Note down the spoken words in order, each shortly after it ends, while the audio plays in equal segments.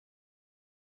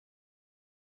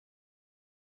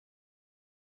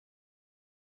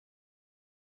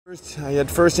I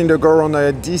had first in the go on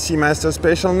a DC Master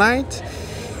Special Night,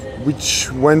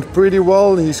 which went pretty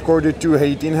well. He scored a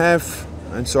 2.8.5,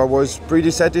 and so I was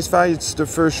pretty satisfied. It's the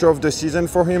first show of the season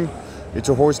for him. It's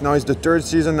a horse now, it's the third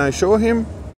season I show him.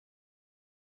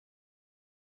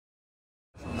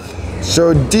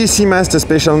 So DC Master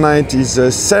Special Night is a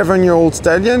 7-year-old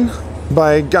stallion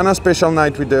by Ghana Special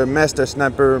Night with the Master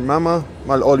Snapper Mama,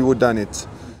 while Hollywood done it.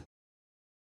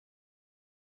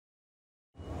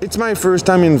 It's my first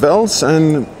time in Wels,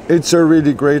 and it's a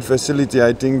really great facility.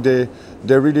 I think they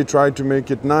really try to make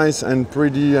it nice and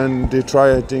pretty, and they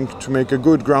try, I think, to make a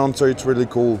good ground, so it's really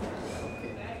cool.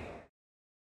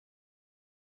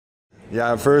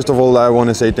 Yeah, first of all, I want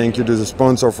to say thank you to the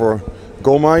sponsor for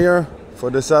Gomeyer for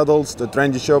the saddles, the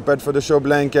trendy show pad for the show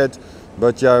blanket.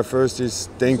 But yeah, first is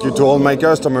thank you to all my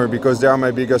customers, because they are my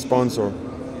biggest sponsor.